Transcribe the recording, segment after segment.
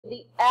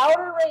The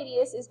outer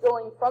radius is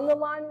going from the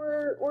line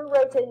we're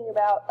rotating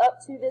about up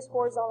to this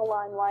horizontal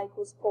line, y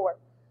equals 4.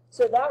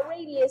 So that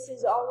radius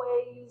is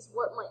always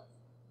what length?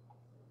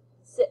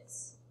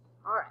 6.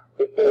 All right.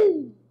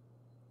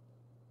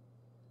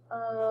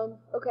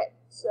 Okay,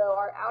 so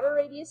our outer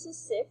radius is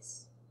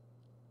 6.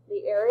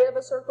 The area of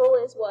a circle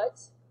is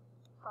what?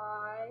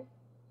 Pi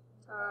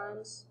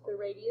times the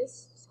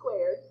radius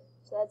squared.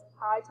 So that's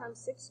pi times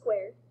 6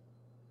 squared.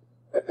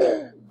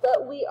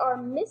 But we are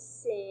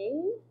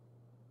missing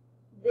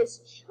this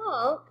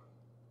chunk,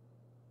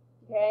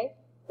 okay,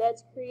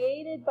 that's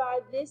created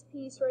by this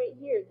piece right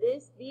here,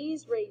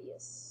 these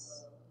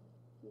radius,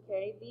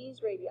 okay,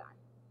 these radii,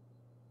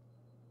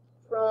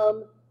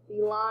 from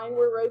the line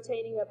we're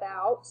rotating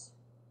about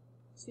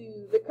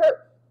to the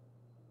curve.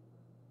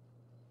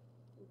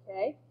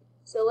 Okay,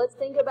 so let's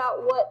think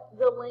about what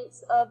the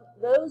lengths of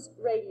those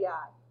radii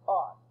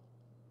are.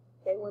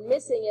 Okay, we're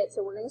missing it,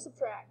 so we're going to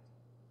subtract.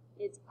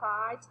 It's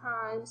pi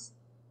times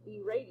the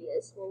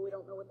radius. Well, we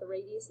don't know what the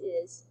radius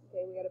is.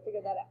 Okay, we got to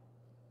figure that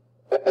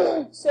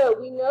out. So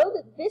we know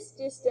that this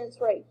distance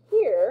right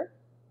here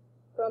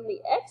from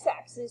the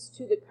x-axis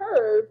to the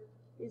curve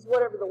is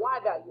whatever the y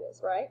value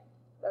is, right?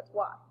 That's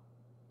y.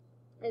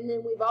 And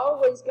then we've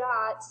always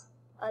got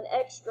an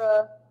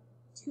extra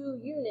 2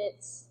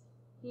 units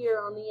here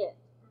on the end.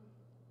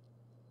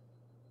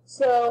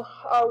 So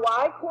our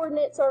y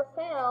coordinates are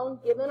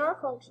found given our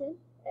function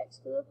x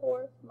to the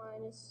 4th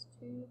minus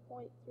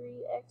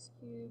 2.3x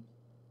cubed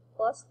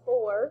plus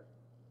 4.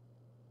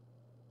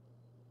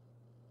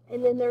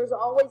 And then there's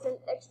always an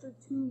extra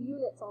 2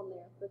 units on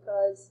there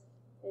because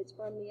it's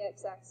from the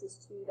x-axis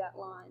to that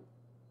line,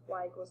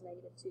 y equals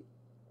 -2.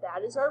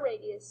 That is our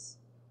radius,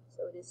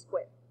 so it is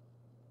squared.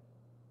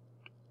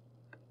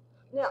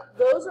 Now,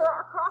 those are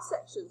our cross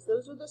sections.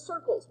 Those are the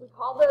circles. We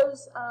call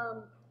those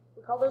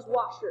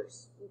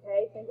washers.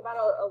 Okay, think about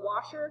a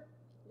washer.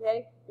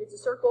 Okay, it's a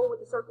circle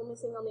with a circle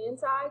missing on the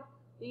inside.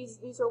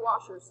 These are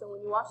washers. So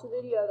when you watch the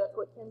video, that's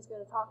what Kim's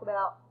going to talk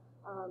about,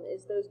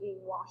 is those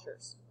being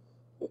washers.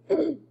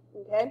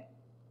 Okay.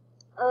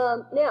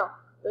 Now,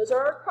 those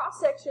are our cross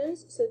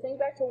sections. So think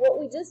back to what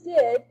we just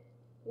did.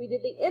 We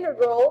did the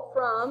integral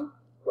from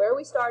where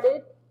we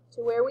started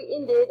to where we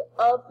ended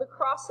of the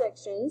cross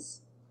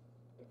sections.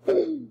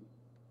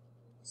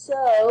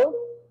 So,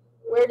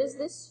 where does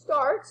this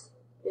start?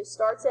 This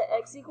starts at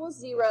x equals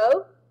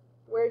 0.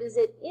 Where does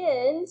it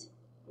end?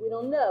 We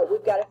don't know.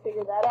 We've got to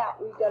figure that out.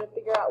 We've got to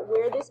figure out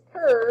where this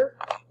curve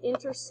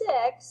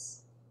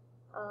intersects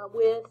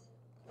with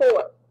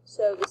 4.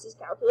 So this is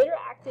calculator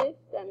active.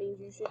 That means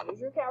you should use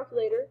your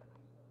calculator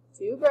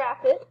to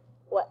graph it.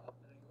 What?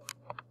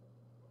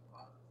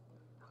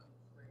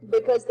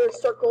 Because they're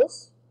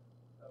circles.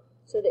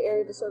 So the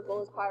area of the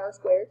circle is pi r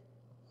squared.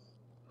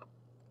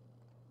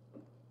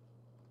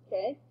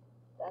 Okay,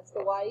 that's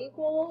the y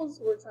equals.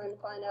 We're trying to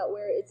find out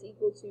where it's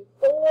equal to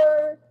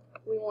 4.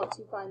 We want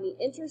to find the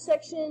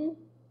intersection.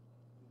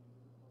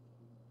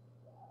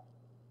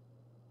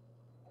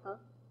 Huh?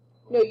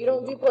 No, you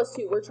don't do plus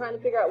 2. We're trying to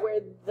figure out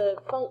where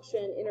the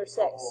function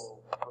intersects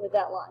with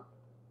that line.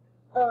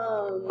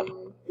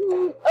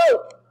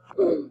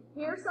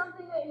 Here's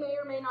something that you may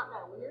or may not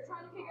know. When you're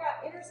trying to figure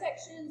out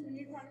intersections, when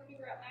you're trying to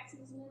figure out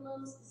maximums,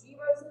 minimums,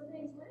 zeros, and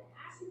things, when it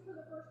asks you for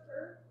the first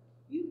curve,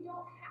 you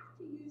don't have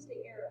to use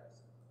the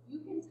arrows.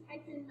 You can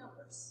type in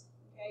numbers.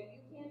 Okay,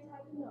 you can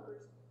type in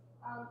numbers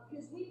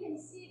because we can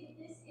see that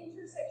this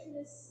intersection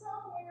is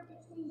somewhere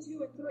between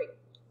 2 and 3.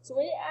 So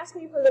when it asks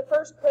me for the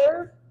first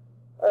curve,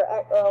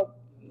 or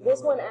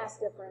this one asks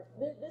different.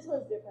 This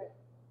one's different.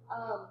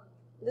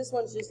 This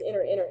one's just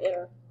enter.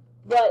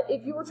 But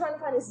if you were trying to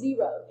find a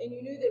 0 and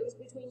you knew that it was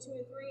between 2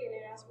 and 3 and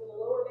it asked for the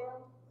lower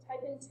bound,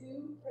 type in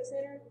 2, press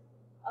enter,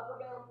 upper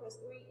bound, press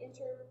 3,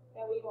 enter.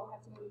 That way you don't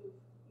have to move.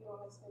 You don't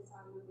have to spend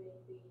time moving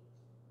the,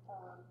 I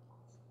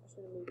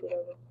should have moved it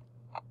over.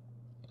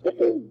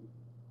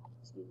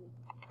 Excuse me.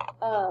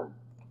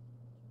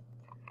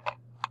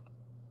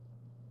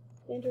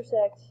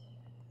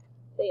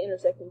 They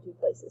intersect in 2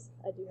 places.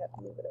 I do have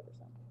to move it over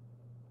some.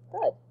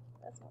 Good.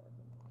 That's not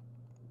working.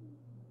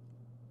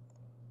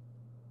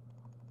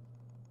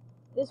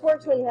 This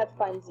works when you have to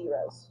find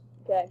zeros.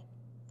 Okay.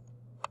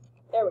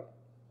 There we go.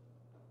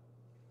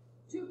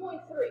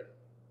 2.3.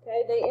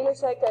 Okay, they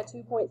intersect at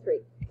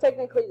 2.3.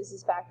 Technically, this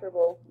is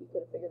factorable. You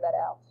could have figured that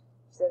out.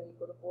 7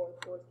 equal to 4,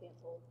 4 is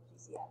canceled,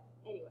 GCF.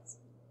 Anyways,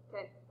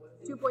 okay,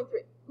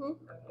 2.3.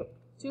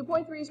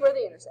 2.3 is where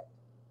they intersect.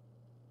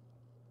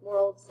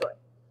 Moral of the story.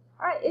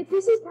 All right, if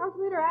this is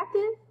calculator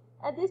active,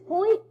 at this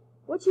point,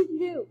 what should you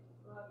do?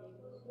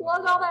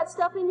 Plug all that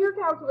stuff in your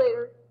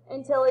calculator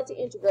and tell it to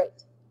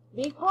integrate.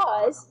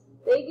 Because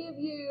they give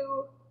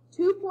you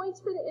 2 points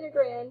for the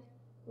integrand,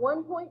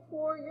 1 point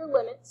for your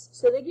limits.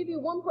 So they give you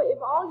 1 point.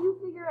 If all you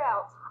figure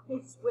out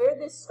is where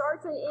this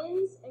starts and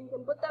ends and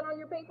can put that on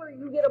your paper,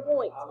 you get a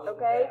point,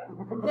 okay?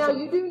 Now,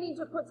 you do need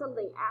to put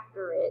something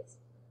after it.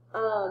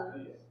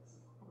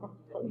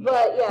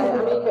 But, yeah,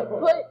 I mean,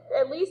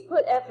 at least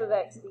put f of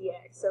x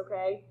dx,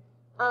 okay?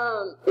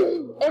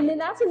 And then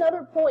that's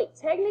another point.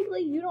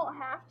 Technically, you don't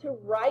have to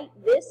write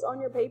this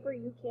on your paper.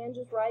 You can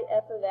just write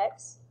f of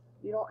x.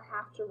 You don't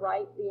have to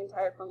write the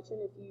entire function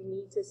if you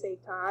need to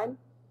save time.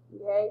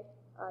 Okay,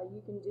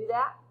 you can do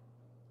that.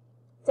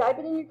 Type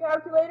it in your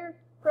calculator,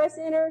 press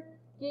enter,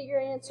 get your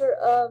answer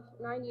of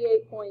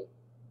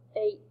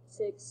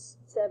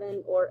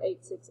 98.867 or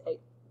 868.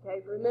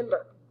 Okay,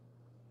 remember,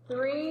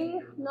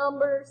 3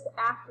 numbers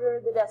after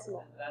the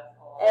decimal.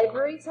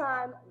 Every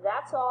time,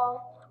 that's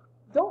all.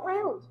 Don't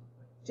round.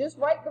 Just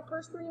write the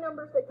first 3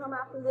 numbers that come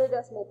after the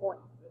decimal point.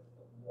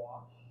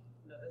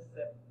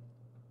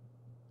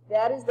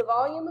 That is the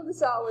volume of the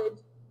solid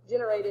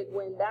generated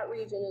when that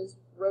region is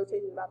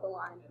rotated about the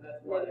line,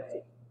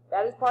 -2.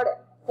 That is part A.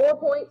 4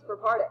 points for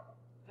part A.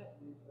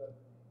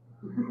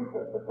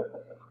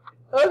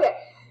 Okay.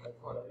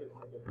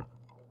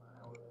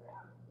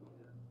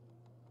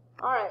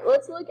 All right,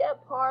 let's look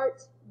at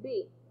part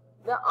B.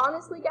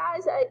 Honestly,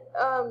 guys,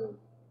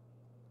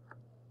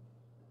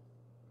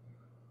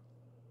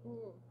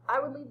 I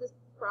would leave this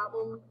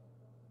problem.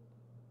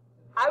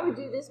 I would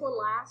do this one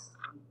last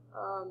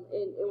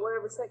in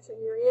whatever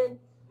section you're in.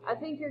 I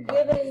think you're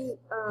given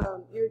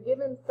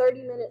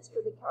 30 minutes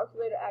for the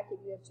calculator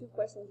active. You have 2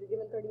 questions. You're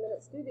given 30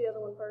 minutes. Do the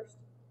other one first,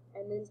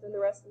 and then spend the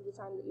rest of the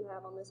time that you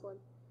have on this one.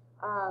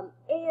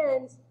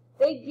 And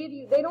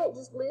they don't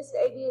just list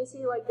A, B, and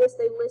C like this.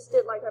 They list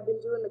it like I've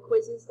been doing the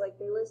quizzes. Like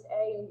they list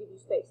A and give you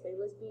space. They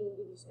list B and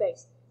give you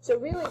space. So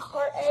really,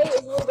 part A is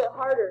a little bit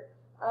harder.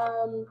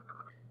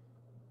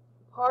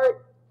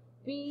 Part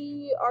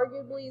B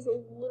arguably is a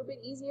little bit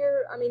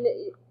easier. I mean,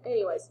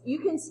 anyways, you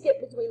can skip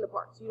between the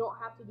parts. You don't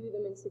have to do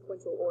them in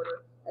sequential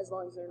order as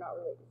long as they're not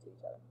related to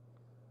each other.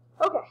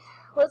 Okay,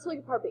 let's look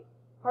at part B.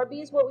 Part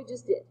B is what we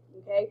just did,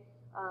 okay,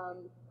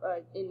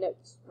 in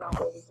notes. Not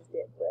what we just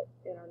did, but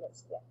in our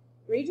notes today.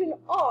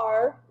 Region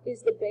R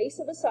is the base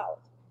of a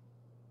solid.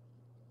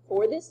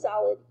 For this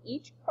solid,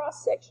 each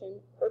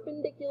cross-section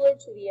perpendicular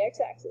to the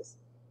x-axis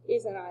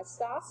is an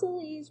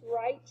isosceles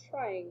right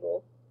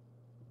triangle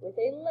with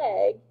a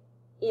leg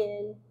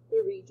in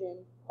the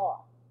region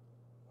R.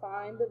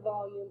 Find the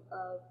volume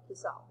of the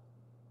solid.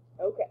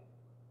 Okay,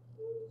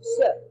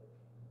 so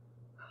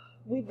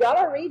we've got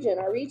our region.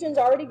 Our region's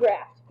already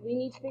graphed. We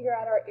need to figure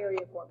out our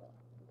area formula.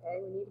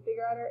 Okay, we need to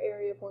figure out our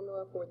area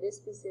formula for this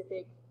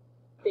specific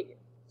figure.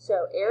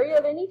 So area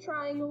of any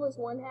triangle is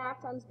 1/2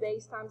 times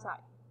base times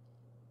height.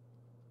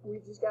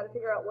 We've just got to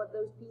figure out what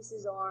those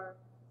pieces are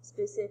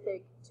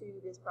specific to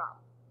this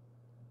problem.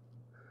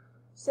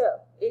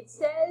 So it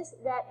says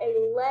that a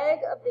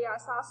leg of the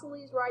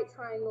isosceles right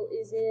triangle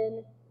is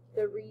in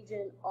the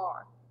region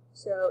R.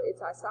 So it's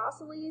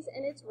isosceles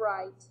and it's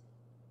right.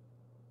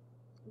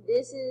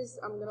 This is,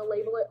 I'm going to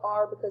label it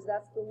R because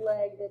that's the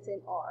leg that's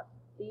in R.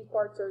 These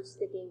parts are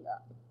sticking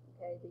up.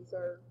 Okay, these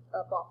are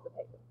up off the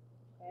paper.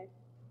 Okay.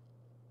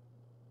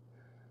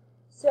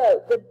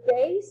 So the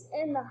base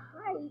and the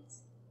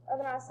height of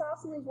an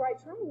isosceles right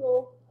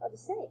triangle are the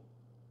same,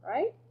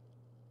 right?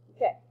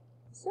 Okay,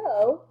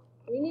 so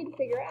we need to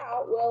figure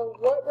out, well,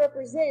 what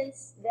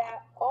represents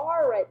that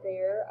R right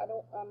there.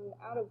 I'm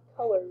out of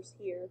colors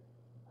here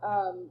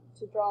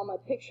to draw my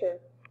picture,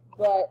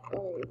 but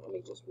let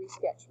me just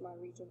resketch my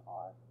region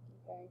R,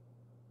 okay?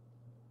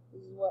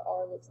 This is what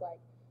R looks like.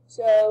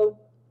 So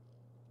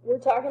we're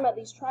talking about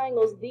these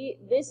triangles.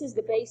 This is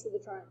the base of the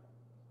triangle,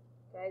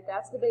 okay?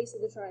 That's the base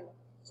of the triangle.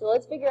 So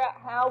let's figure out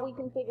how we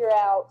can figure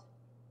out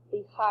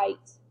the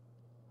height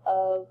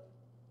of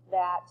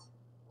that,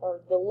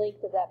 or the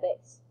length of that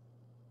base.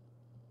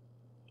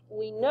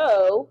 We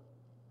know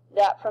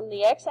that from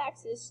the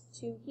x-axis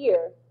to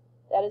here,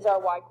 that is our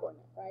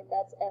y-coordinate, right?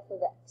 That's f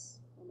of x.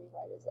 Let me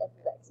write it as f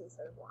of x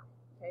instead of y.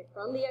 Okay,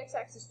 from the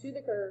x-axis to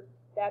the curve,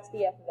 that's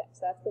the f of x.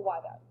 That's the y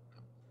value.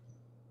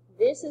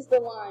 This is the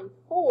line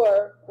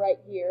 4 right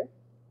here.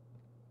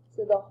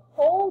 So the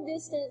whole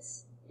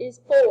distance is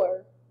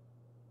 4.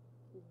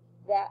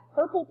 That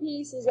purple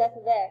piece is f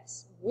of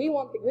x. We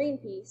want the green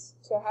piece,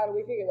 so how do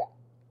we figure that?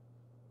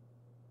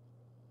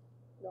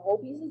 The whole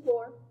piece is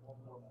 4.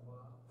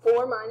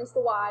 4 minus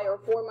the y, or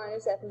 4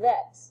 minus f of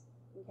x.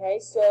 Okay,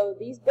 so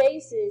these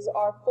bases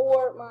are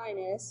 4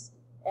 minus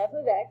f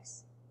of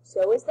x.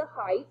 So is the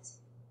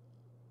height.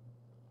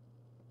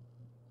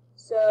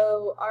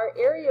 So our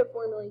area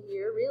formula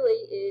here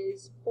really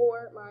is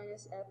 4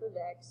 minus f of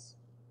x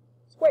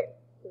squared.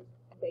 Because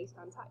base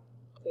times height.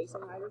 Base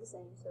and height are the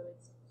same, so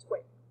it's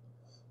squared.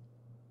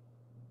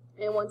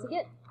 And once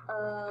again,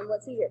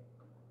 let's see here.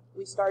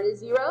 We start at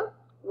 0.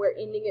 We're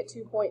ending at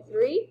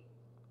 2.3.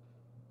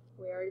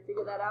 We already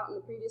figured that out in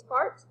the previous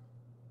part.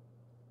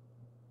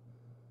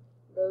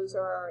 Those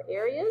are our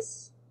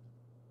areas.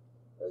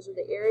 Those are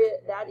the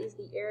area, that is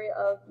the area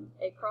of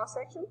a cross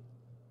section.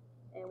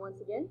 And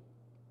once again,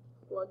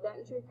 plug that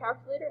into your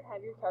calculator,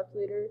 have your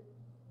calculator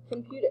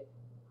compute it.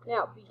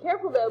 Now, be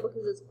careful though,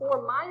 because it's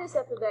 4 minus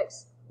f of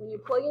x. When you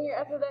plug in your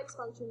f of x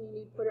function, you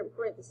need to put it in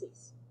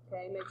parentheses.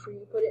 Okay, make sure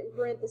you put it in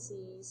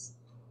parentheses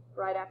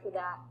right after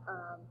that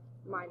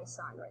minus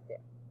sign right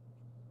there.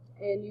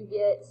 And you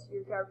get,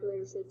 your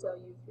calculator should tell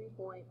you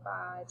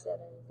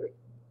 3.573.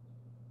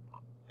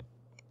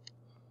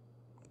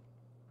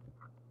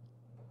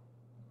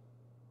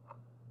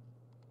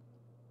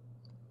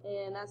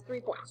 and that's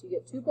 3 points. You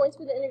get 2 points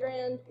for the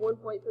integrand, 1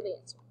 point for the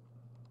answer.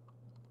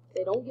 If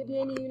they don't give you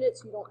any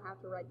units, you don't have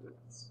to write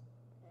units.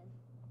 Okay?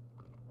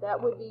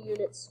 That would be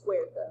units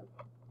squared, though.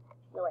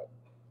 No, wait.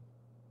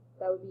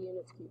 That would be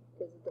units cubed,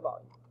 because it's the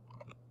volume.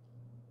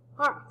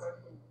 All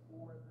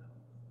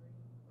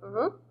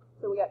right.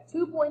 So we got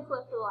 2 points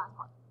left for the last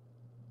part.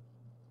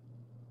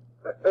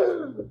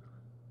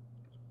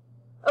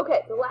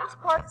 Okay, the last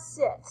part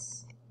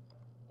says,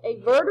 a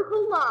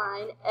vertical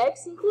line,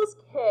 x equals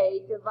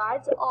k,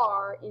 divides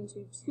R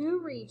into 2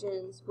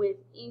 regions with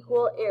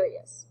equal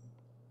areas.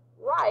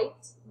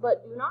 Write,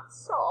 but do not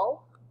solve,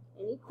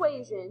 an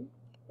equation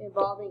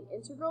involving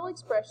integral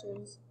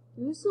expressions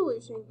whose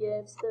solution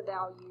gives the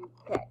value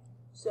k.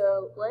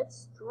 So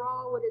let's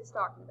draw what it's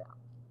talking about.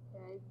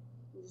 Okay,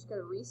 I'm just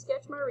going to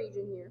re-sketch my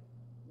region here.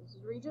 This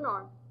is region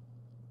R.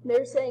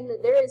 They're saying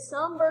that there is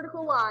some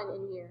vertical line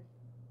in here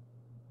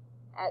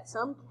at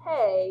some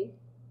k,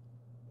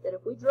 that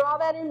if we draw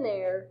that in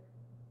there,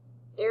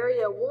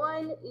 area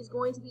 1 is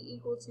going to be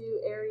equal to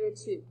area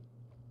 2.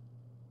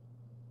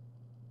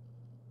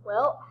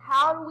 Well,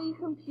 how do we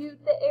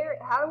compute the area?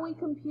 How do we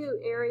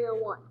compute area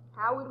 1?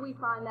 How would we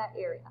find that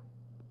area?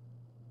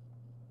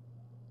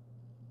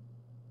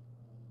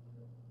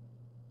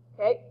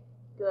 Okay,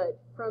 good.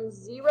 From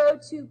 0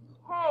 to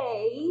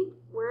k,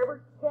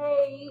 wherever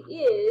k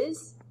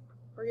is,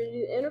 we're going to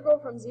do the integral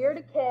from 0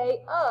 to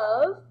k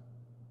of,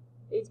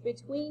 it's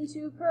between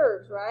 2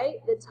 curves, right?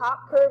 The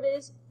top curve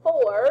is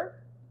 4.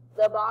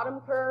 The bottom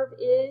curve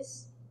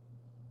is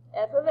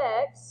f of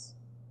x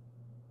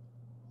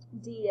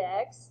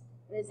dx.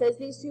 And it says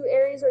these two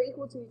areas are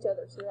equal to each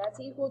other. So that's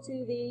equal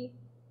to the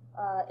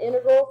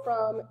integral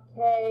from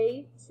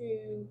k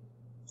to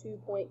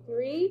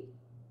 2.3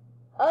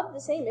 of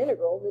the same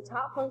integral. The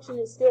top function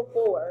is still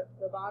 4.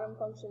 The bottom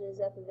function is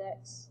f of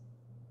x,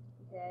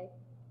 okay,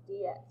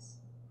 dx.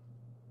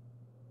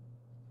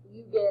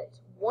 You get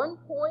 1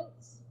 point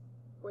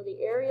for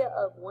the area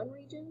of one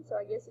region, so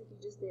I guess if you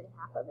just did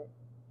half of it,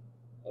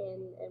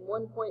 and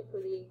 1 point for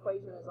the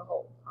equation as a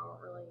whole. I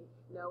don't really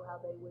know how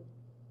they would,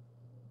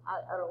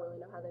 I don't really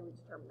know how they would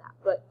determine that,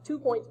 but 2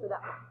 points for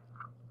that one.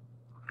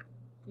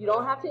 You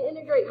don't have to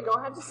integrate, you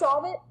don't have to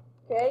solve it,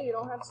 okay, you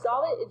don't have to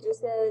solve it, it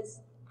just says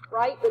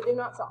write but do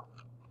not solve.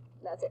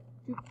 That's it,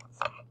 2 points.